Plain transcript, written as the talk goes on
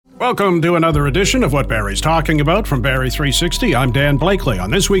Welcome to another edition of What Barry's Talking About from Barry 360. I'm Dan Blakely. On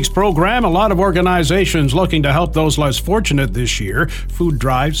this week's program, a lot of organizations looking to help those less fortunate this year. Food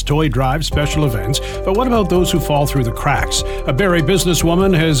drives, toy drives, special events. But what about those who fall through the cracks? A Barry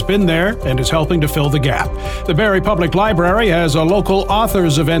businesswoman has been there and is helping to fill the gap. The Barry Public Library has a local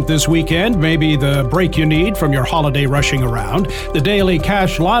authors event this weekend, maybe the break you need from your holiday rushing around. The daily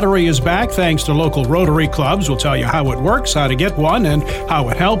cash lottery is back thanks to local Rotary clubs. We'll tell you how it works, how to get one, and how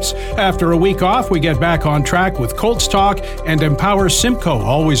it helps. After a week off, we get back on track with Colts Talk and Empower Simcoe,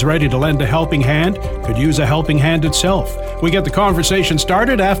 always ready to lend a helping hand, could use a helping hand itself. We get the conversation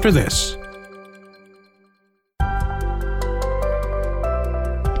started after this.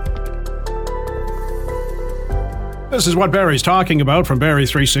 This is What Barry's Talking About from Barry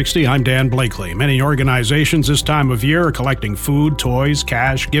 360. I'm Dan Blakely. Many organizations this time of year are collecting food, toys,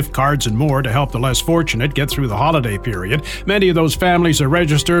 cash, gift cards, and more to help the less fortunate get through the holiday period. Many of those families are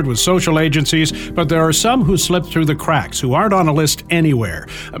registered with social agencies, but there are some who slip through the cracks, who aren't on a list anywhere.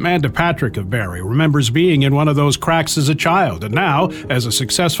 Amanda Patrick of Barry remembers being in one of those cracks as a child, and now, as a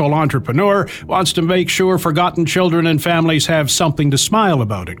successful entrepreneur, wants to make sure forgotten children and families have something to smile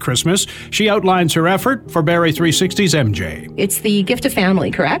about at Christmas. She outlines her effort for Barry 360's MJ. It's the Gift of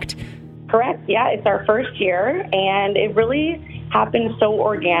Family, correct? Correct, yeah. It's our first year, and it really happened so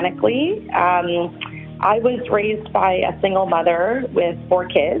organically. I was raised by a single mother with 4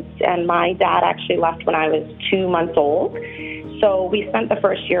 kids, and my dad actually left when I was 2 months old. So we spent the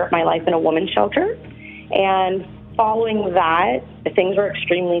first year of my life in a women's shelter, and following that, things were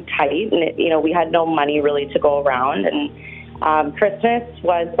extremely tight, and we had no money really to go around, and Christmas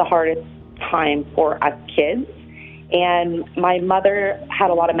was the hardest time for us kids. And my mother had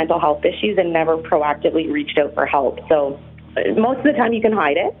a lot of mental health issues and never proactively reached out for help. So most of the time you can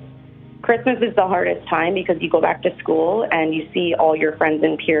hide it. Christmas is the hardest time because you go back to school and you see all your friends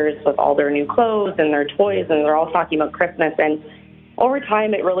and peers with all their new clothes and their toys, and they're all talking about Christmas. And over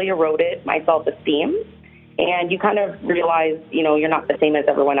time, it really eroded my self-esteem. And you kind of realize, you're not the same as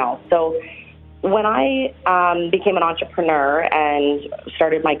everyone else. So when I became an entrepreneur and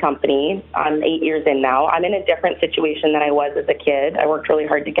started my company, I'm 8 years in now, I'm in a different situation than I was as a kid. I worked really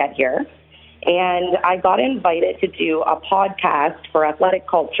hard to get here. And I got invited to do a podcast for athletic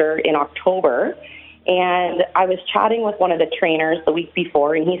culture in October. And I was chatting with one of the trainers the week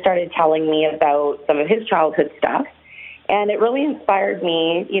before, and he started telling me about some of his childhood stuff. And it really inspired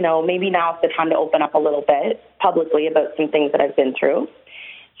me, maybe now's the time to open up a little bit publicly about some things that I've been through.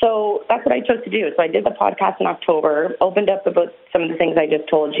 So that's what I chose to do. So I did the podcast in October, opened up about some of the things I just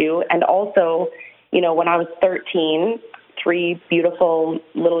told you. And also, when I was 13, 3 beautiful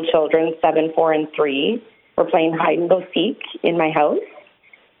little children, 7, 4, and 3, were playing hide and go seek in my house.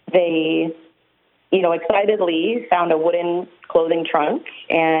 They, excitedly found a wooden clothing trunk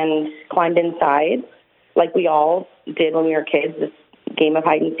and climbed inside, like we all did when we were kids, this game of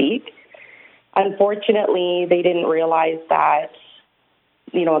hide and seek. Unfortunately, they didn't realize that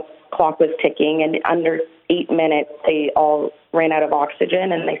a clock was ticking, and under 8 minutes, they all ran out of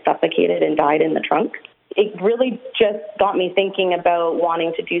oxygen and they suffocated and died in the trunk. It really just got me thinking about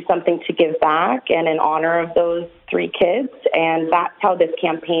wanting to do something to give back and in honor of those 3 kids, and that's how this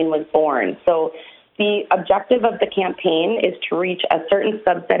campaign was born. So the objective of the campaign is to reach a certain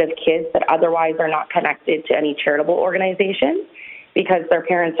subset of kids that otherwise are not connected to any charitable organization, because their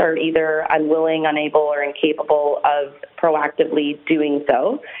parents are either unwilling, unable, or incapable of proactively doing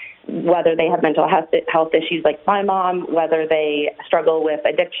so, whether they have mental health issues like my mom, whether they struggle with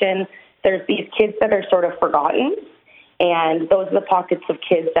addiction. There's these kids that are sort of forgotten, and those are the pockets of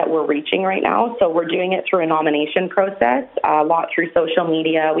kids that we're reaching right now. So we're doing it through a nomination process, a lot through social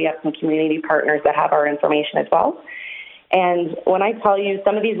media. We have some community partners that have our information as well. And when I tell you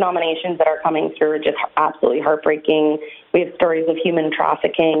some of these nominations that are coming through are just absolutely heartbreaking. We have stories of human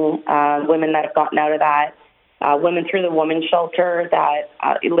trafficking, women that have gotten out of that, women through the women's shelter that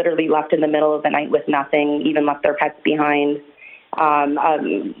literally left in the middle of the night with nothing, even left their pets behind.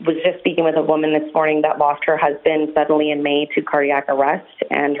 Was just speaking with a woman this morning that lost her husband suddenly in May to cardiac arrest,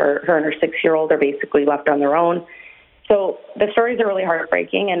 and her and her 6-year-old are basically left on their own. So the stories are really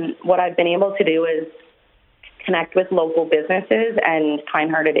heartbreaking, and what I've been able to do is connect with local businesses and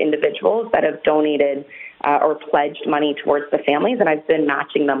kind-hearted individuals that have donated or pledged money towards the families, and I've been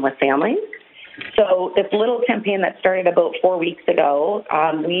matching them with families. So this little campaign that started about 4 weeks ago,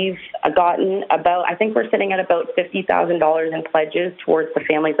 we've gotten I think we're sitting at about $50,000 in pledges towards the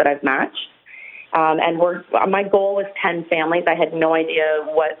families that I've matched. And my goal was 10 families. I had no idea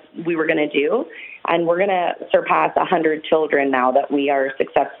what we were going to do. And we're going to surpass 100 children now that we are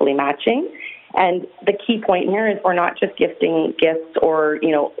successfully matching. And the key point here is we're not just gifting gifts or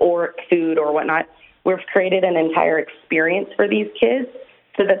food or whatnot. We've created an entire experience for these kids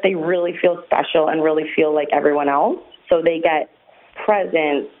so that they really feel special and really feel like everyone else. So they get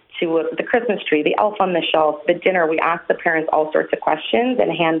presents to the Christmas tree, the elf on the shelf, the dinner. We ask the parents all sorts of questions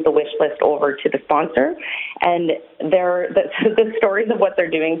and hand the wish list over to the sponsor. And the stories of what they're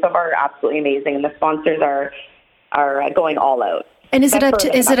doing so far are absolutely amazing. And the sponsors are going all out. And is it up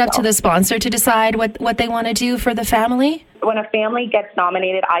to the sponsor to decide what they want to do for the family? When a family gets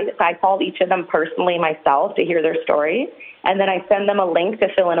nominated, I call each of them personally myself to hear their story. And then I send them a link to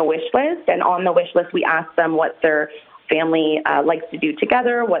fill in a wish list. And on the wish list, we ask them what their family likes to do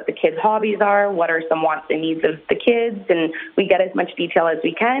together, what the kids' hobbies are, what are some wants and needs of the kids, and we get as much detail as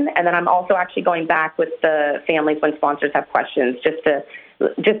we can. And then I'm also actually going back with the families when sponsors have questions, just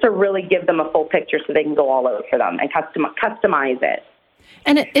to really give them a full picture so they can go all out for them and customize it.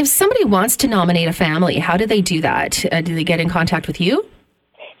 And if somebody wants to nominate a family, how do they do that? Do they get in contact with you?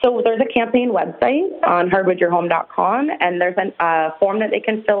 So there's a campaign website on hardwoodyourhome.com, and there's a form that they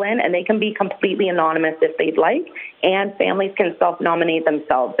can fill in, and they can be completely anonymous if they'd like, and families can self-nominate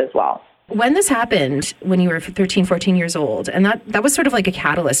themselves as well. When this happened, when you were 13, 14 years old, and that was sort of like a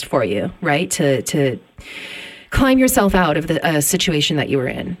catalyst for you, right, to climb yourself out of the situation that you were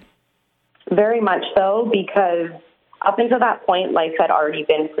in? Very much so, because up until that point, life had already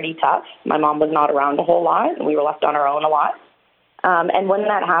been pretty tough. My mom was not around a whole lot, and we were left on our own a lot. And when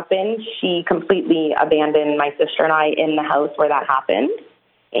that happened, she completely abandoned my sister and I in the house where that happened.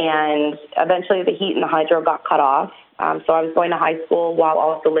 And eventually the heat and the hydro got cut off. So I was going to high school while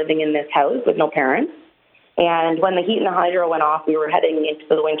also living in this house with no parents. And when the heat and the hydro went off, we were heading into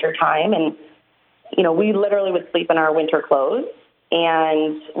the winter time. And, we literally would sleep in our winter clothes.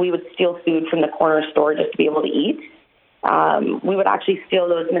 And we would steal food from the corner store just to be able to eat. We would actually steal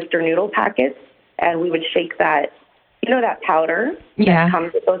those Mr. Noodle packets, and we would shake that. That powder that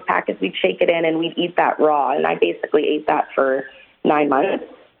comes with those packets, we'd shake it in and we'd eat that raw. And I basically ate that for 9 months.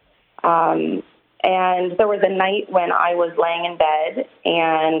 And there was a night when I was laying in bed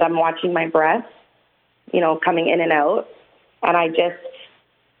and I'm watching my breath, coming in and out. And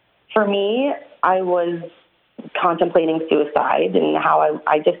for me, I was contemplating suicide and how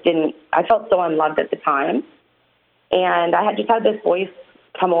I felt so unloved at the time. And I had just had this voice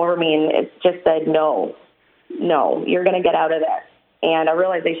come over me and it just said, no, you're going to get out of this. And a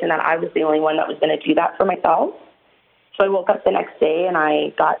realization that I was the only one that was going to do that for myself. So I woke up the next day and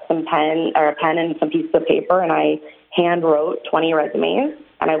I got a pen and some pieces of paper and I hand wrote 20 resumes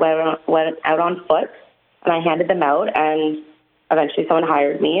and I went out on foot and I handed them out and eventually someone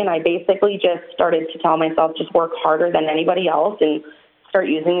hired me. And I basically just started to tell myself, just work harder than anybody else and start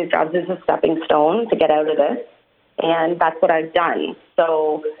using these jobs as a stepping stone to get out of this. And that's what I've done.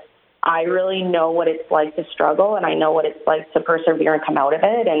 So I really know what it's like to struggle, and I know what it's like to persevere and come out of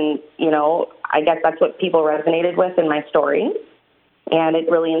it. And, I guess that's what people resonated with in my story. And it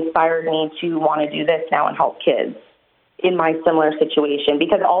really inspired me to want to do this now and help kids in my similar situation,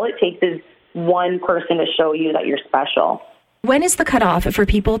 because all it takes is one person to show you that you're special. When is the cutoff for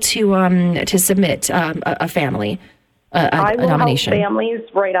people to submit a family, a nomination? I will help families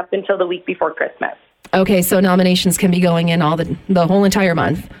right up until the week before Christmas. Okay, so nominations can be going in the whole entire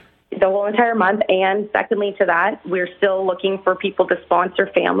month. The whole entire month. And secondly to that, we're still looking for people to sponsor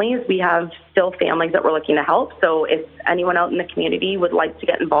families. We have still families that we're looking to help. So if anyone out in the community would like to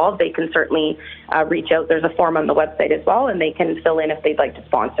get involved, they can certainly reach out. There's a form on the website as well, and they can fill in if they'd like to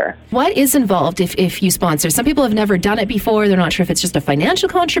sponsor. What is involved if you sponsor? Some people have never done it before. They're not sure if it's just a financial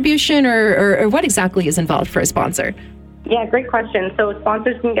contribution or what exactly is involved for a sponsor. Yeah, great question. So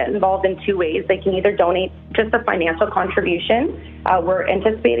sponsors can get involved in two ways. They can either donate just a financial contribution. We're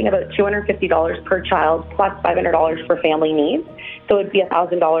anticipating about $250 per child plus $500 for family needs. So it would be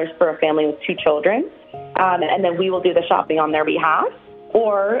 $1,000 for a family with 2 children. And then we will do the shopping on their behalf.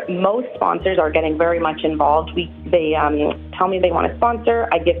 Or most sponsors are getting very much involved. They tell me they want to sponsor.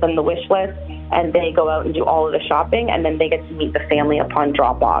 I give them the wish list, and they go out and do all of the shopping, and then they get to meet the family upon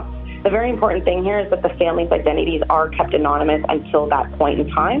drop-off. The very important thing here is that the family's identities are kept anonymous until that point in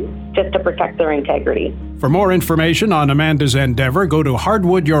time, just to protect their integrity. For more information on Amanda's endeavor, go to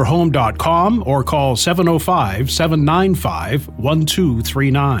hardwoodyourhome.com or call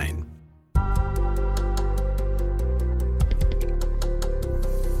 705-795-1239.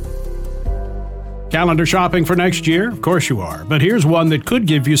 Calendar shopping for next year? Of course you are. But here's one that could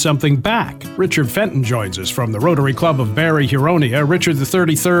give you something back. Richard Fenton joins us from the Rotary Club of Barrie-Huronia. Richard, the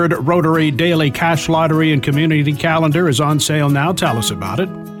 33rd Rotary Daily Cash Lottery and Community Calendar is on sale now. Tell us about it.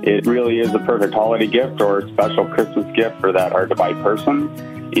 It really is a perfect holiday gift or special Christmas gift for that hard-to-buy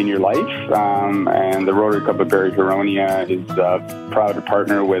person. in your life. And the Rotary Club of Barrie Huronia is proud to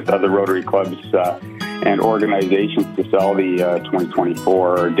partner with other Rotary clubs and organizations to sell the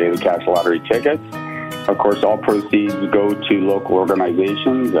 2024 Daily Cash Lottery tickets. Of course, all proceeds go to local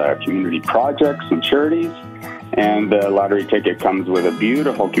organizations, community projects, and charities. And the lottery ticket comes with a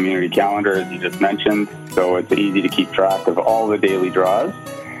beautiful community calendar, as you just mentioned, so it's easy to keep track of all the daily draws.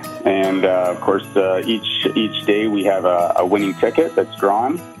 And, of course, each day we have a winning ticket that's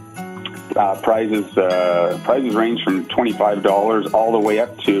drawn. Prizes range from $25 all the way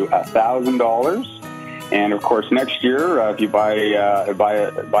up to $1,000. And, of course, next year, if you buy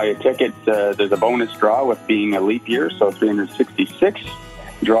a ticket, there's a bonus draw with being a leap year, so 366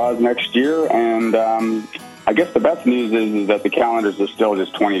 draws next year. And I guess the best news is that the calendars are still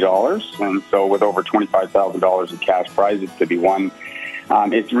just $20. And so with over $25,000 in cash prizes to be won,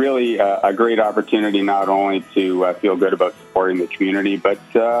 it's really a great opportunity not only to feel good about supporting the community, but,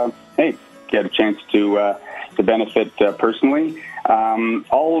 hey, get a chance to benefit personally.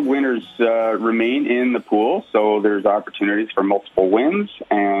 All winners remain in the pool, so there's opportunities for multiple wins,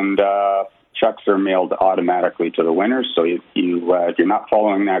 and checks are mailed automatically to the winners. So if you're not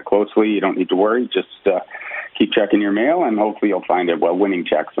following that closely, you don't need to worry. Just keep checking your mail, and hopefully you'll find a winning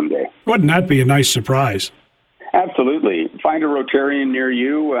check someday. Wouldn't that be a nice surprise? Absolutely. Find a Rotarian near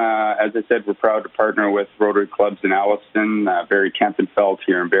you. As I said, we're proud to partner with Rotary clubs in Alliston, Barrie Kempenfeld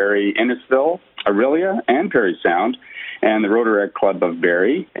here in Barrie, Innisfil, Aurelia, and Parry Sound, and the Rotary Club of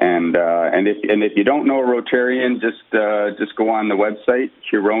Barrie. And if you don't know a Rotarian, just go on the website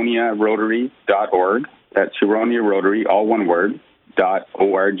HuroniaRotary.org. That's Huronia Rotary, all one word,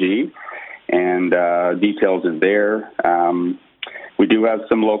 .org, and details is there. We do have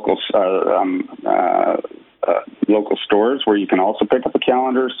some local stores where you can also pick up a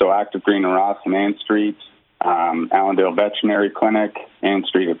calendar. So Active Green and Ross on Ann Street, Allendale Veterinary Clinic, Ann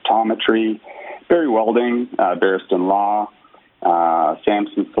Street Optometry, Barrie Welding, Barriston Law,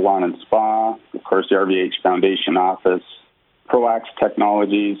 Samson Salon and Spa, of course the RVH Foundation Office, Proax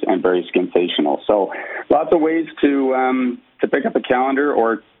Technologies, and Barrie Skin Facial. So lots of ways to pick up a calendar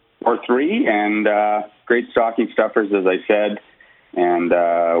or three, and great stocking stuffers, as I said. And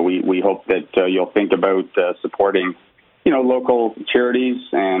we hope that you'll think about supporting, local charities.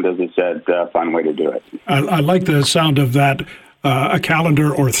 And as I said, a fun way to do it. I like the sound of that, a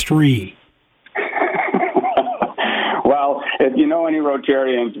calendar or three. Well, if you know any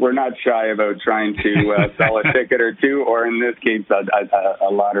Rotarians, we're not shy about trying to sell a ticket or two, or in this case, a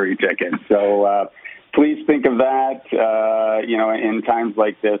lottery ticket. So please think of that. In times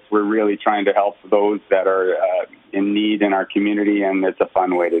like this, we're really trying to help those that are in need in our community, and it's a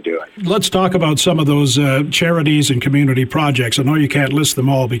fun way to do it. Let's talk about some of those charities and community projects. I know you can't list them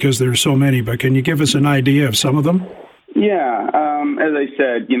all because there's so many, but can you give us an idea of some of them? Yeah, as I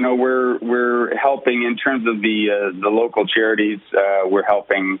said, we're helping in terms of the local charities. We're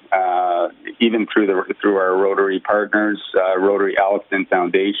helping even through our Rotary partners, Rotary Alliston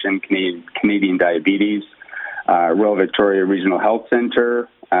Foundation, Canadian Diabetes, Royal Victoria Regional Health Center.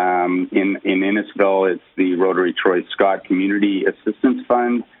 In Innisfil, it's the Rotary Troy Scott Community Assistance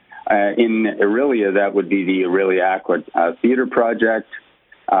Fund. In Aurelia, that would be the Aurelia Aqua Theatre Project.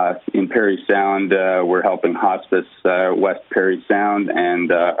 In Parry Sound, we're helping Hospice West Parry Sound,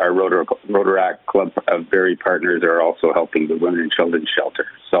 and our Rotaract Club of Barrie partners are also helping the Women and Children's Shelter.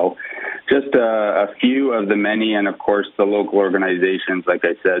 So just a few of the many, and of course the local organizations, like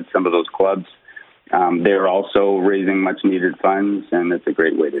I said, some of those clubs, they're also raising much-needed funds, and it's a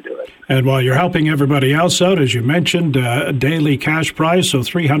great way to do it. And while you're helping everybody else out, as you mentioned, a daily cash prize, so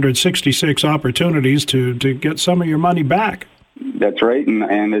 366 opportunities to get some of your money back. That's right,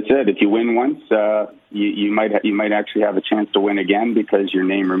 and that's it. If you win once, you might actually have a chance to win again because your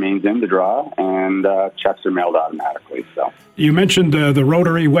name remains in the draw, and checks are mailed automatically. So you mentioned the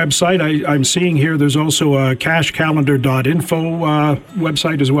Rotary website. I'm seeing here there's also a cashcalendar.info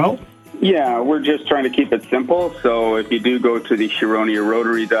website as well. Yeah, we're just trying to keep it simple. So if you do go to the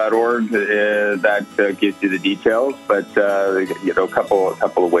HuroniaRotary.org, that gives you the details. But a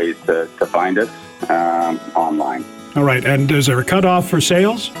couple of ways to find us online. All right, and is there a cutoff for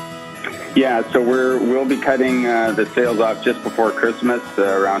sales? Yeah, so we'll be cutting the sales off just before Christmas,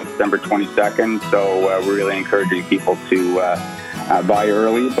 around December 22nd. So we're really encouraging people to buy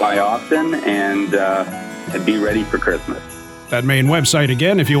early, buy often, and be ready for Christmas. That main website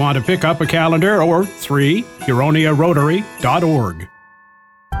again, if you want to pick up a calendar or three, HuroniaRotary.org.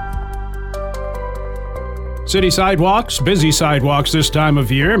 City sidewalks, busy sidewalks this time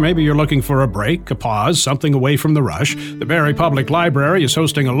of year. Maybe you're looking for a break, a pause, something away from the rush. The Barrie Public Library is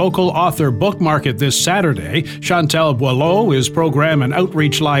hosting a local author book market this Saturday. Chantal Boileau is program and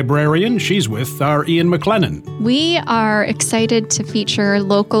outreach librarian. She's with our Ian McLennan. We are excited to feature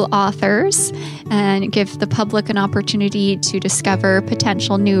local authors and give the public an opportunity to discover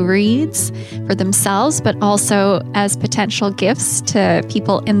potential new reads for themselves, but also as potential gifts to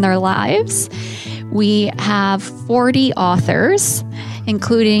people in their lives. We have 40 authors,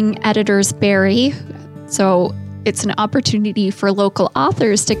 including editors Barrie. So it's an opportunity for local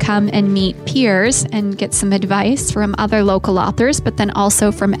authors to come and meet peers and get some advice from other local authors, but then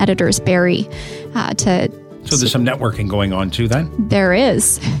also from editors Barrie. So there's some networking going on too then? There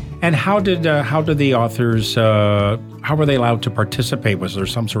is. And how did the authors, how were they allowed to participate? Was there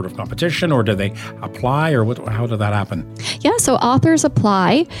some sort of competition, or did they apply, or how did that happen? Yeah, so authors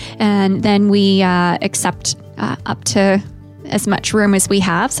apply, and then we accept up to as much room as we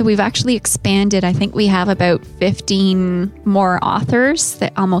have. So we've actually expanded. I think we have about 15 more authors,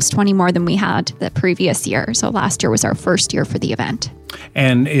 almost 20 more than we had the previous year. So last year was our first year for the event.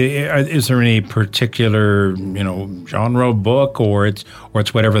 And is there any particular, genre book, or it's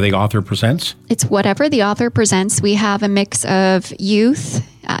whatever the author presents? It's whatever the author presents. We have a mix of youth,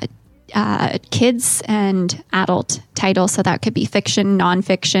 kids, and adult titles. So that could be fiction,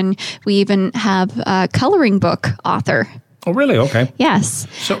 nonfiction. We even have a coloring book author. Oh, really? Okay. Yes.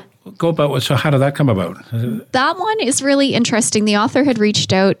 So how did that come about? That one is really interesting. The author had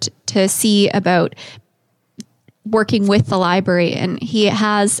reached out to see about working with the library, and he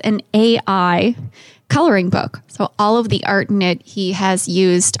has an AI coloring book. So all of the art in it, he has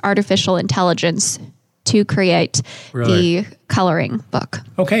used artificial intelligence to create the coloring book.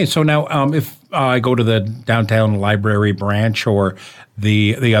 Okay, so now if I go to the downtown library branch or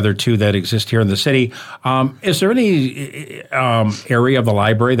the other two that exist here in the city, is there any area of the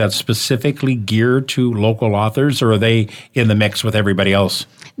library that's specifically geared to local authors, or are they in the mix with everybody else?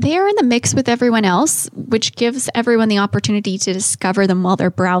 They are in the mix with everyone else, which gives everyone the opportunity to discover them while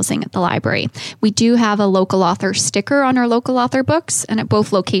they're browsing at the library. We do have a local author sticker on our local author books, and at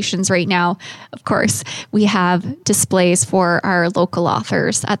both locations right now, of course, we have displays for our local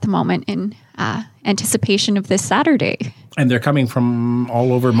authors at the moment in anticipation of this Saturday. And they're coming from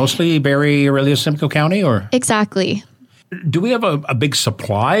all over, mostly Barrie, Aurelius, Simcoe County, or? Exactly. Do we have a big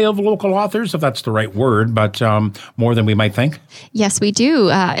supply of local authors, if that's the right word, but more than we might think? Yes, we do.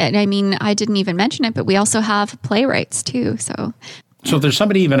 And I mean, I didn't even mention it, but we also have playwrights too. So there's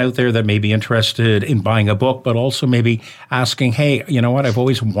somebody even out there that may be interested in buying a book, but also maybe asking, hey, you know what, I've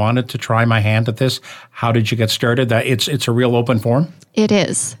always wanted to try my hand at this. How did you get started? It's a real open forum? It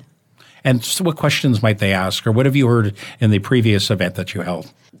is. And so what questions might they ask, or what have you heard in the previous event that you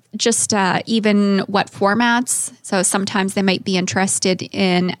held? Just even what formats. So sometimes they might be interested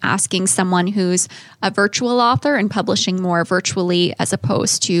in asking someone who's a virtual author and publishing more virtually as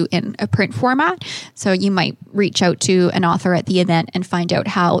opposed to in a print format. So you might reach out to an author at the event and find out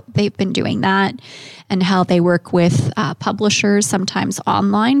how they've been doing that and how they work with publishers, sometimes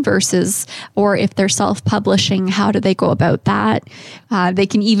online versus, or if they're self-publishing, how do they go about that? They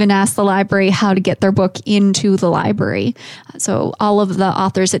can even ask the library how to get their book into the library. So all of the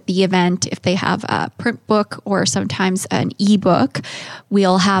authors at the event, if they have a print book or sometimes an ebook,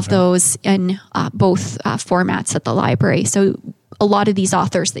 we'll have those in both formats at the library. So a lot of these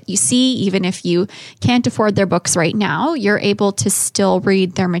authors that you see, even if you can't afford their books right now, you're able to still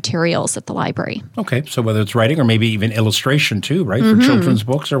read their materials at the library. Okay, so whether it's writing or maybe even illustration too, right? For children's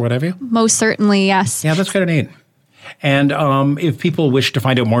books or whatever? Most certainly, yes. Yeah, that's kind of neat. And if people wish to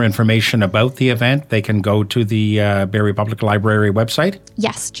find out more information about the event, they can go to the Barrie Public Library website?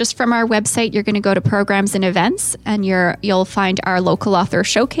 Yes, just from our website, you're going to go to programs and events, and you'll find our local author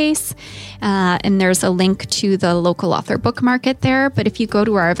showcase, and there's a link to the local author book market there. But if you go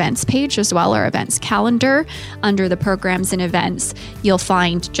to our events page as well, our events calendar, under the programs and events, you'll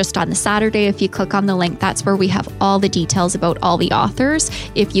find just on the Saturday, if you click on the link, that's where we have all the details about all the authors.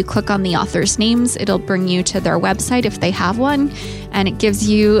 If you click on the authors' names, it'll bring you to their website if they have one, and it gives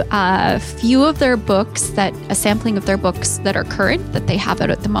you a few of their books, a sampling of their books that are current, that they have out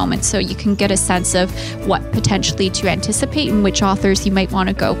at the moment, so you can get a sense of what potentially to anticipate and which authors you might want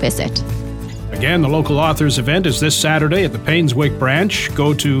to go visit. Again, the local authors event is this Saturday at the Painswick branch.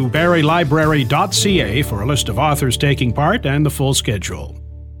 Go to barrielibrary.ca for a list of authors taking part and the full schedule.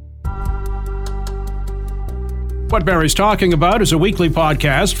 What Barrie's Talking About is a weekly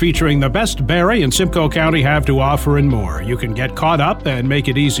podcast featuring the best Barrie and Simcoe County have to offer and more. You can get caught up and make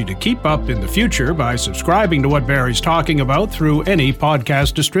it easy to keep up in the future by subscribing to What Barrie's Talking About through any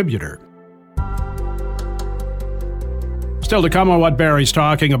podcast distributor. Still to come on what Barry's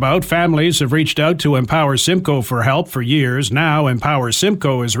talking about, families have reached out to Empower Simcoe for help for years. Now Empower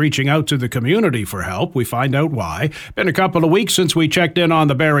Simcoe is reaching out to the community for help. We find out why. Been a couple of weeks since we checked in on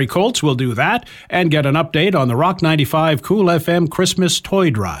the Barry Colts. We'll do that and get an update on the Rock 95 Cool FM Christmas Toy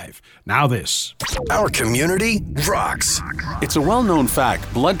Drive. Now this. Our community rocks. It's a well-known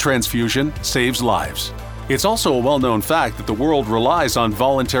fact blood transfusion saves lives. It's also a well-known fact that the world relies on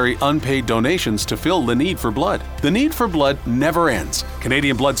voluntary unpaid donations to fill the need for blood. The need for blood never ends.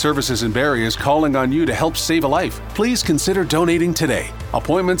 Canadian Blood Services in Barrie is calling on you to help save a life. Please consider donating today.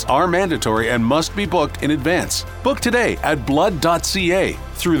 Appointments are mandatory and must be booked in advance. Book today at blood.ca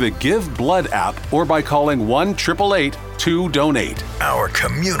through the Give Blood app or by calling 1-888-2-DONATE. Our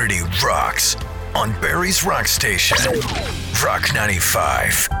community rocks on Barrie's Rock Station. Rock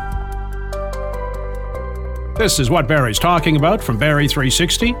 95. This is what Barry's talking about from Barrie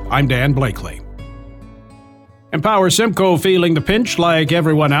 360. I'm Dan Blakely. Empower Simcoe feeling the pinch like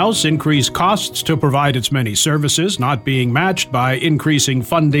everyone else. Increased costs to provide its many services, not being matched by increasing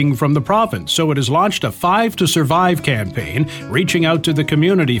funding from the province. So it has launched a 5 to Survive campaign, reaching out to the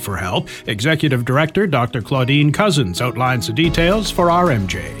community for help. Executive Director Dr. Claudine Cousins outlines the details for our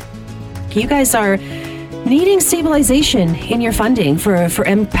MJ. You guys are needing stabilization in your funding for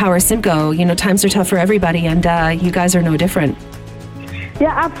Empower Simcoe. You know, times are tough for everybody, and you guys are no different.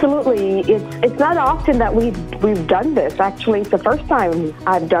 Yeah, absolutely. It's not often that we've done this. Actually, it's the first time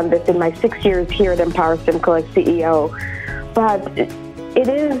I've done this in my 6 years here at Empower Simcoe as CEO. But it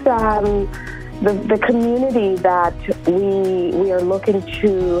is the community that we are looking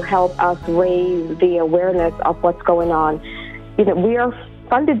to help us raise the awareness of what's going on. You know, we are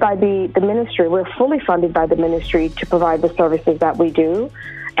funded by the ministry. We're fully funded by the ministry to provide the services that we do.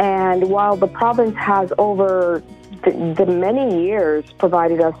 And while the province has over the many years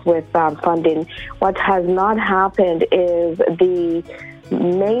provided us with funding, what has not happened is the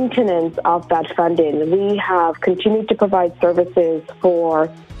maintenance of that funding. We have continued to provide services for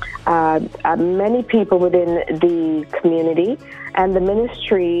many people within the community, and the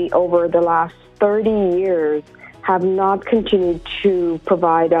ministry over the last 30 years have not continued to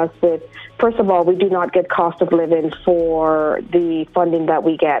provide us with, first of all, we do not get cost of living for the funding that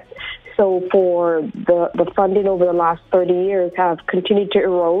we get. So for the funding over the last 30 years have continued to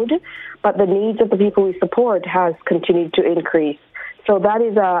erode, but the needs of the people we support has continued to increase. So that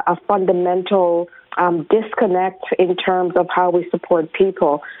is a fundamental disconnect in terms of how we support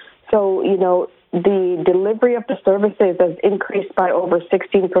people. So, you know, the delivery of the services has increased by over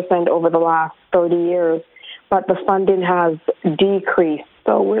 16% over the last 30 years, but the funding has decreased.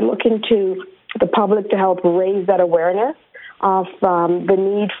 So we're looking to the public to help raise that awareness of the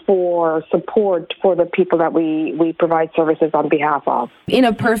need for support for the people that we provide services on behalf of. In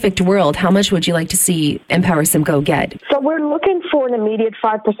a perfect world, how much would you like to see Empower Simcoe get? So we're looking for an immediate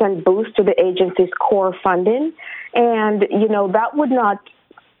 5% boost to the agency's core funding. And, you know, that would not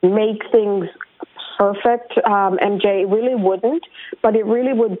make things perfect, MJ. It really wouldn't, but it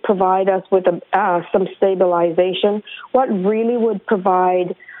really would provide us with some stabilization. What really would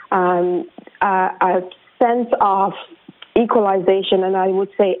provide a sense of equalization, and I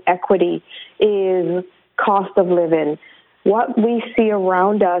would say equity, is cost of living. What we see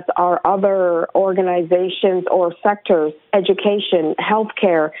around us are other organizations or sectors, education,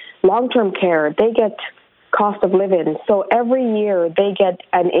 healthcare, long-term care, they get cost of living. So every year they get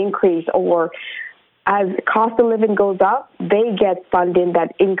an increase, or as cost of living goes up, they get funding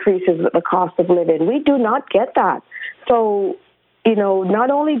that increases with the cost of living. We do not get that. So, you know, not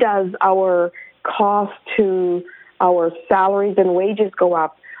only does our cost to our salaries and wages go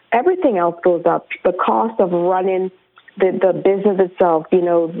up, everything else goes up. The cost of running the business itself, you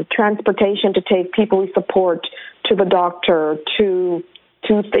know, the transportation to take people we support to the doctor, to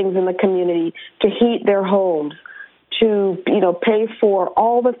things in the community, to heat their homes, to, you know, pay for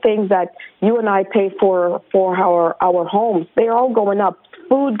all the things that you and I pay for our homes. They're all going up.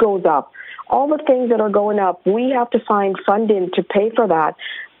 Food goes up. All the things that are going up, we have to find funding to pay for that.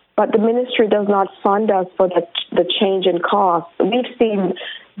 But the ministry does not fund us for the change in cost. We've seen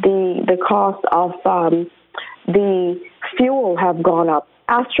the cost of the fuel have gone up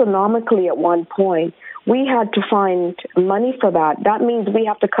astronomically at one point. We had to find money for that. That means we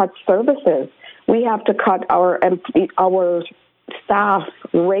have to cut services. We have to cut our staff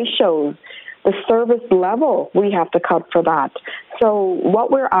ratios. The service level, we have to cut for that. So what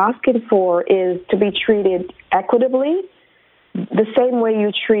we're asking for is to be treated equitably, the same way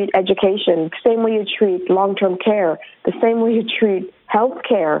you treat education, the same way you treat long-term care, the same way you treat health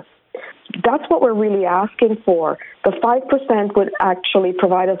care. That's what we're really asking for. The 5% would actually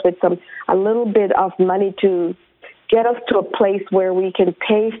provide us with a little bit of money to get us to a place where we can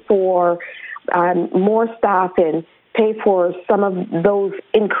pay for more staff and pay for some of those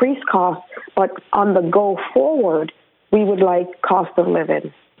increased costs, but on the go forward, we would like cost of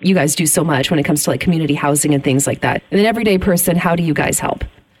living. You guys do so much when it comes to like community housing and things like that. And an everyday person, how do you guys help?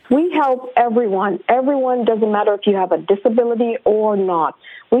 We help everyone. Everyone, doesn't matter if you have a disability or not.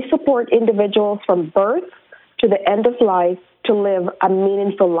 We support individuals from birth to the end of life to live a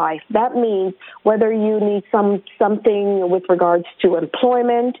meaningful life. That means whether you need something with regards to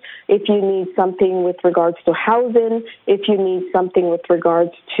employment, if you need something with regards to housing, if you need something with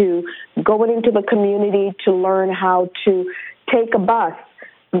regards to going into the community to learn how to take a bus,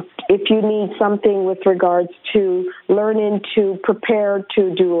 if you need something with regards to learning to prepare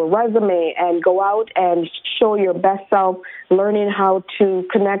to do a resume and go out and show your best self, learning how to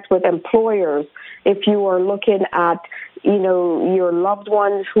connect with employers, if you are looking at your loved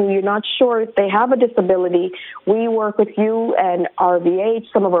ones who you're not sure if they have a disability, we work with you and RVH,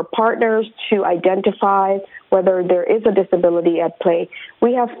 some of our partners, to identify whether there is a disability at play.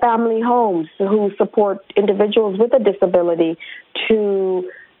 We have family homes who support individuals with a disability to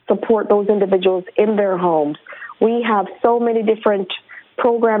support those individuals in their homes. We have so many different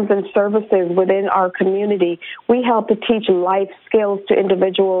programs and services within our community. We help to teach life skills to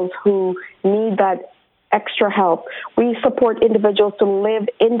individuals who need that extra help. We support individuals to live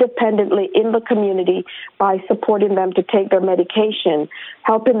independently in the community by supporting them to take their medication,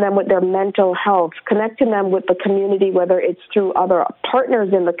 helping them with their mental health, connecting them with the community, whether it's through other partners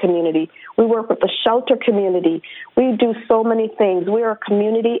in the community. We work with the shelter community. We do so many things. We are a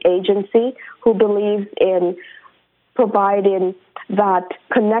community agency who believes in providing that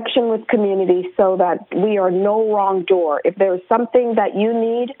connection with community so that we are no wrong door. If there's something that you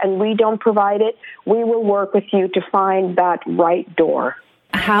need and we don't provide it, we will work with you to find that right door.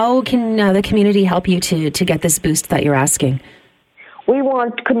 How can the community help you to get this boost that you're asking? We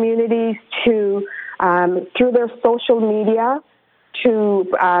want communities to, through their social media, to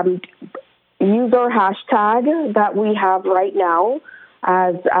use our hashtag that we have right now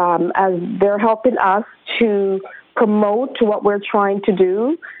as they're helping us to promote what we're trying to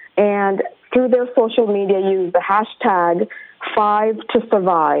do, and through their social media use the hashtag 5to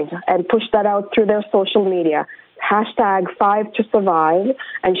survive and push that out through their social media. Hashtag 5to survive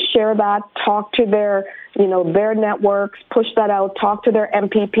and share that, talk to their networks, push that out, talk to their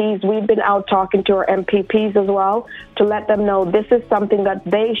MPPs. We've been out talking to our MPPs as well to let them know this is something that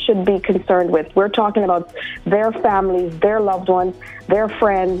they should be concerned with. We're talking about their families, their loved ones, their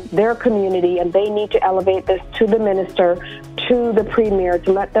friends, their community, and they need to elevate this to the minister, to the premier,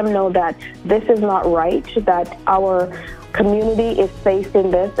 to let them know that this is not right, that our community is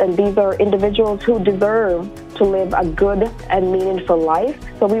facing this, and these are individuals who deserve to live a good and meaningful life.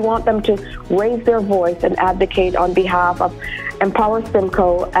 So we want them to raise their voice and advocate on behalf of Empower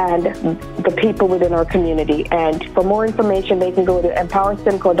Simcoe and the people within our community. And for more information, they can go to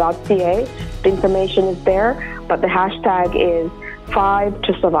empowersimcoe.ca. The information is there, but the hashtag is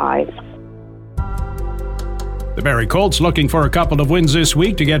 5to survive. The Barrie Colts looking for a couple of wins this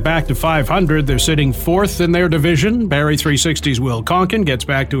week to get back to 500. They're sitting fourth in their division. Barrie 360's Will Conkin gets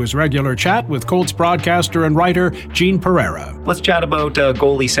back to his regular chat with Colts broadcaster and writer Gene Pereira. Let's chat about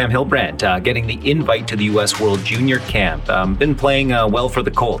goalie Sam Hillbrand getting the invite to the U.S. World Junior Camp. Been playing well for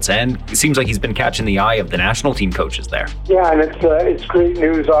the Colts, and it seems like he's been catching the eye of the national team coaches there. Yeah, and it's great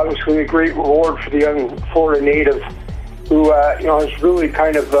news. Obviously, a great reward for the young Florida native, who has really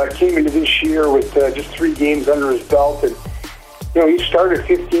kind of came into this year with just 3 games under his belt, and he started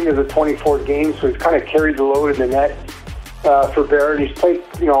 15 of the 24 games, so he's kind of carried the load in the net for Barrie. He's played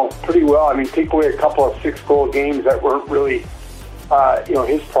pretty well. I mean, take away a couple of 6-goal games that weren't really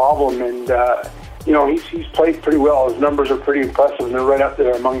his problem, and he's played pretty well. His numbers are pretty impressive, and they're right up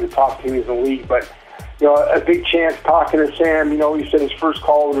there among the top teams in the league. But a big chance talking to Sam. He said his first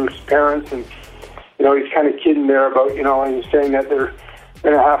call with his parents, and he's kind of kidding there about, and he's saying that they're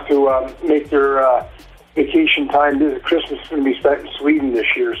going to have to make their vacation time. Christmas is going to be spent in Sweden this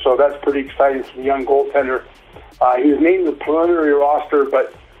year, so that's pretty exciting for the young goaltender. He was named the preliminary roster,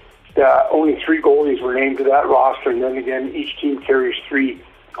 but only 3 goalies were named to that roster, and then again, each team carries 3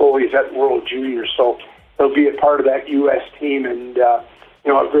 goalies at World Juniors, so they'll be a part of that U.S. team, and a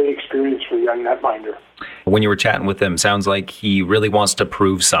great experience for the young netminder. When you were chatting with him, sounds like he really wants to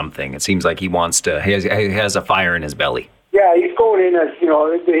prove something. It seems like he has a fire in his belly. Yeah, he's going in as,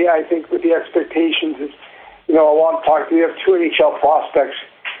 I think with the expectations, I want to talk to, we have 2 NHL prospects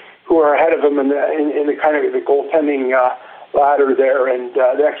who are ahead of him in the kind of the goaltending ladder there, and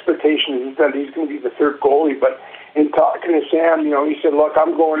the expectation is that he's going to be the 3rd goalie. But in talking to Sam, he said, look,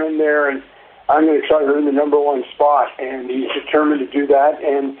 I'm going in there, and I'm going to try to earn the number one spot, and he's determined to do that.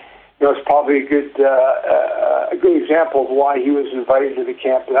 And it's probably a good example of why he was invited to the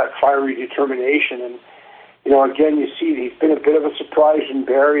camp, that fiery determination. And again, you see he's been a bit of a surprise in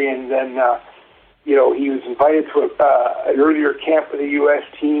Barrie, and then he was invited to an earlier camp with the U.S.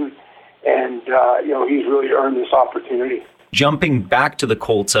 team, and he's really earned this opportunity. Jumping back to the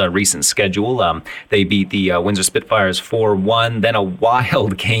Colts' recent schedule, they beat the Windsor Spitfires 4-1. Then a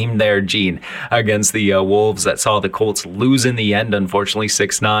wild game there, Gene, against the Wolves that saw the Colts lose in the end, unfortunately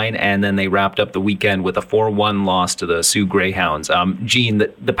 6-9. And then they wrapped up the weekend with a 4-1 loss to the Sioux Greyhounds. Gene,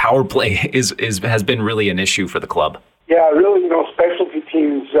 the power play has been really an issue for the club. Yeah, really, specialty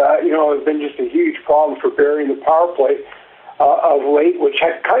teams, have been just a huge problem for Barrie in the power play of late, which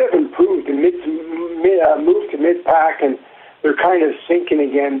had kind of improved and moved to mid-pack, and they're kind of sinking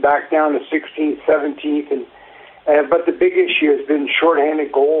again back down to 16th, 17th, but the big issue has been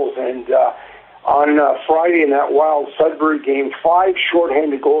shorthanded goals. And on Friday in that wild Sudbury game, 5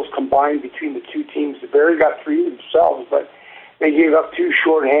 shorthanded goals combined between the two teams. The Barrie got 3 themselves, but they gave up 2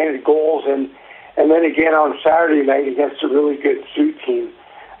 shorthanded goals. And then again on Saturday night against a really good Sioux team,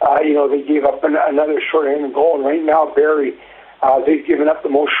 they gave up another shorthanded goal. And right now Barrie, they've given up the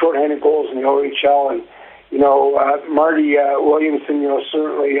most shorthanded goals in the OHL. And Marty Williamson,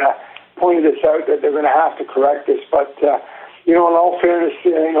 certainly pointed this out that they're going to have to correct this. But, in all fairness,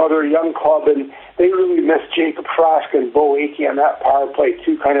 they're a young club, and they really miss Jacob Frask and Bo Akey on that power play,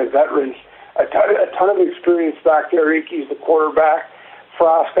 2 kind of veterans. A ton of experience back there. Akey's the quarterback.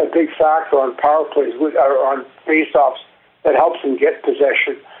 Frask, a big factor on power plays, or on face-offs that helps him get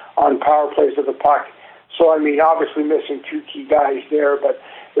possession on power plays of the puck. So, obviously missing 2 key guys there, but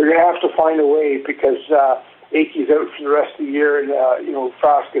they're going to have to find a way because Akey's out for the rest of the year, and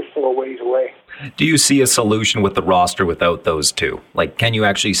Frask is still a ways away. Do you see a solution with the roster without those 2? Can you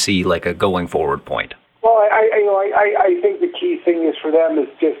actually see a going forward point? Well, I think the key thing is for them is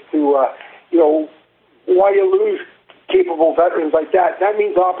just to why you lose capable veterans like that. That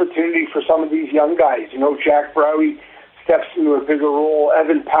means opportunity for some of these young guys. Jack Browie steps into a bigger role.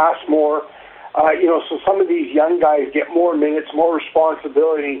 Evan Passmore. So some of these young guys get more minutes, more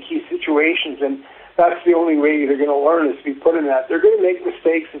responsibility in key situations, and that's the only way they're going to learn is to be put in that. They're going to make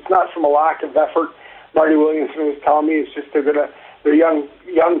mistakes. It's not from a lack of effort. Marty Williamson was telling me it's just they're young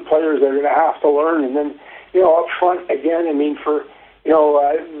players that are going to have to learn. And then, up front again, for the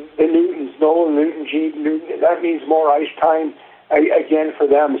Newtons, Nolan Newton, Gene Newton, that means more ice time again for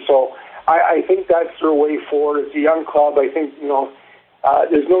them. So I think that's their way forward. It's a young club. I think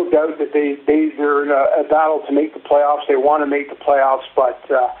there's no doubt that they're in a battle to make the playoffs. They want to make the playoffs, but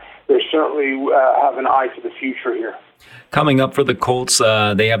they certainly have an eye to the future here. Coming up for the Colts,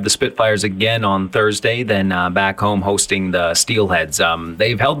 they have the Spitfires again on Thursday, then back home hosting the Steelheads.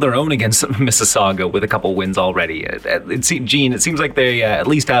 They've held their own against Mississauga with a couple wins already. Gene, it seems like they at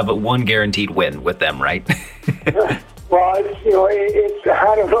least have one guaranteed win with them, right? Well, it's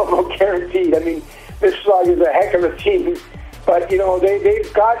I don't know about guaranteed. Mississauga is a heck of a team. But,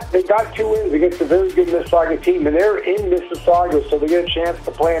 they've got 2 wins against a very good Mississauga team, and they're in Mississauga, so they get a chance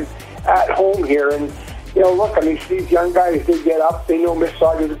to play them at home here. And, these young guys, they get up. They know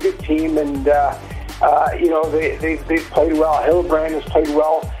Mississauga is a good team, and, they've played well. Hillebrand has played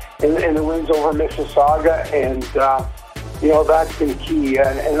well in the wins over Mississauga, and, that's been key.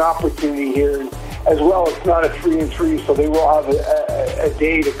 And an opportunity here. And as well, it's not a 3-3, so they will have a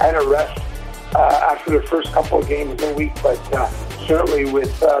day to kind of rest after their first couple of games in the week, but certainly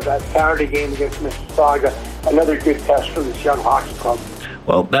with that Saturday game against Mississauga, another good test for this young hockey club.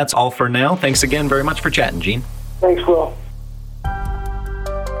 Well, that's all for now. Thanks again very much for chatting, Gene. Thanks, Will.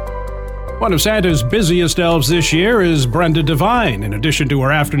 One of Santa's busiest elves this year is Brenda Devine. In addition to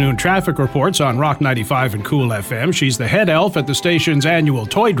her afternoon traffic reports on Rock 95 and Cool FM, she's the head elf at the station's annual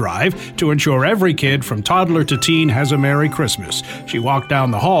toy drive to ensure every kid from toddler to teen has a Merry Christmas. She walked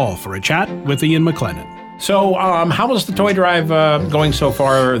down the hall for a chat with Ian McLennan. So how is the toy drive going so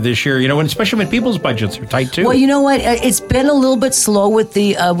far this year? And especially when people's budgets are tight too. Well, you know what? It's been a little bit slow with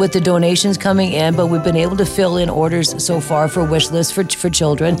the donations coming in, but we've been able to fill in orders so far for wish lists for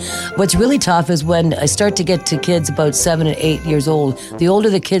children. What's really tough is when I start to get to kids about 7 and 8 years old. The older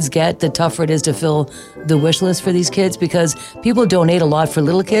the kids get, the tougher it is to fill the wish list for these kids because people donate a lot for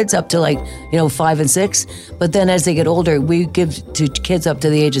little kids up to 5 and 6. But then as they get older, we give to kids up to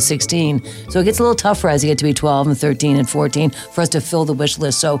the age of 16. So it gets a little tougher as you get to be 12 and 13 and 14 for us to fill the wish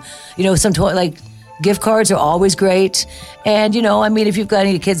list. So, some gift cards are always great. And, if you've got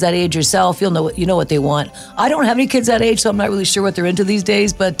any kids that age yourself, you know what they want. I don't have any kids that age, so I'm not really sure what they're into these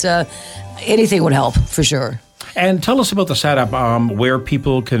days, but anything would help for sure. And tell us about the setup, where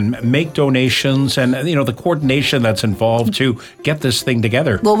people can make donations and, the coordination that's involved to get this thing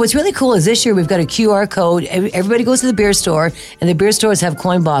together. Well, what's really cool is this year we've got a QR code. Everybody goes to the beer store, and the beer stores have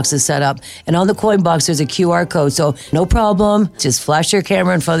coin boxes set up. And on the coin box, there's a QR code. So no problem. Just flash your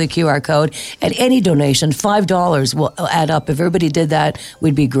camera in front of the QR code. And any donation, $5 will add up. If everybody did that,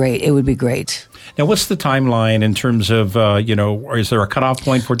 would be great. It would be great. Now, what's the timeline in terms of, or is there a cutoff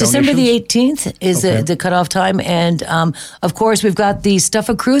point for donations? December the 18th is the cutoff time. And, of course, we've got the Stuff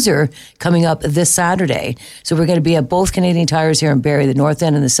a Cruiser coming up this Saturday. So we're going to be at both Canadian Tires here in Barrie, the north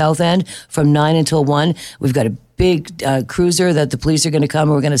end and the south end, from 9 until 1. We've got a big cruiser that the police are going to come.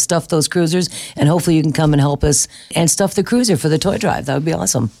 We're going to stuff those cruisers, and hopefully you can come and help us and stuff the cruiser for the toy drive. That would be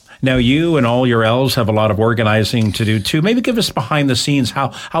awesome. Now, you and all your elves have a lot of organizing to do, too. Maybe give us behind the scenes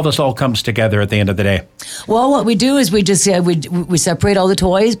how this all comes together at the end of the day. Well, what we do is we just we separate all the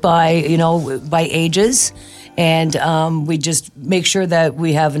toys by ages, and we just make sure that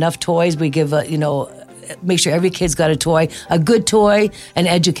we have enough toys. We give make sure every kid's got a toy, a good toy, an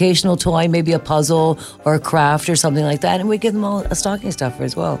educational toy, maybe a puzzle or a craft or something like that, and we give them all a stocking stuffer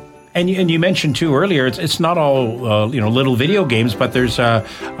as well. And you mentioned too earlier, it's not all little video games, but there's you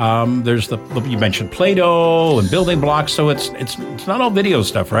mentioned Play-Doh and building blocks, so it's not all video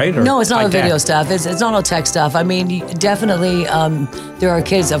stuff, right? No, it's not all video stuff. It's not all tech stuff. I mean, definitely there are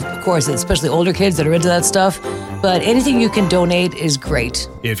kids, of course, especially older kids that are into that stuff. But anything you can donate is great.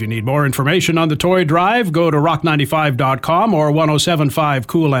 If you need more information on the toy drive, go to rock95.com or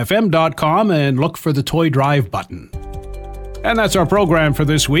 1075coolfm.com and look for the toy drive button. And that's our program for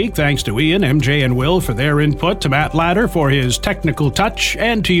this week. Thanks to Ian, MJ, and Will for their input, to Matt Ladder for his technical touch,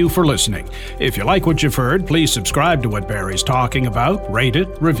 and to you for listening. If you like what you've heard, please subscribe to What Barrie's Talking About, rate it,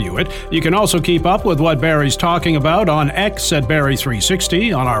 review it. You can also keep up with What Barrie's Talking About on X at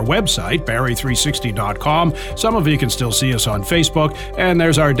Barrie360, on our website, Barrie360.com. Some of you can still see us on Facebook, and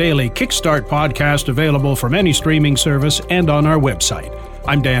there's our daily Kickstart podcast available from any streaming service and on our website.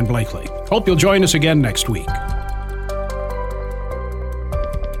 I'm Dan Blakely. Hope you'll join us again next week.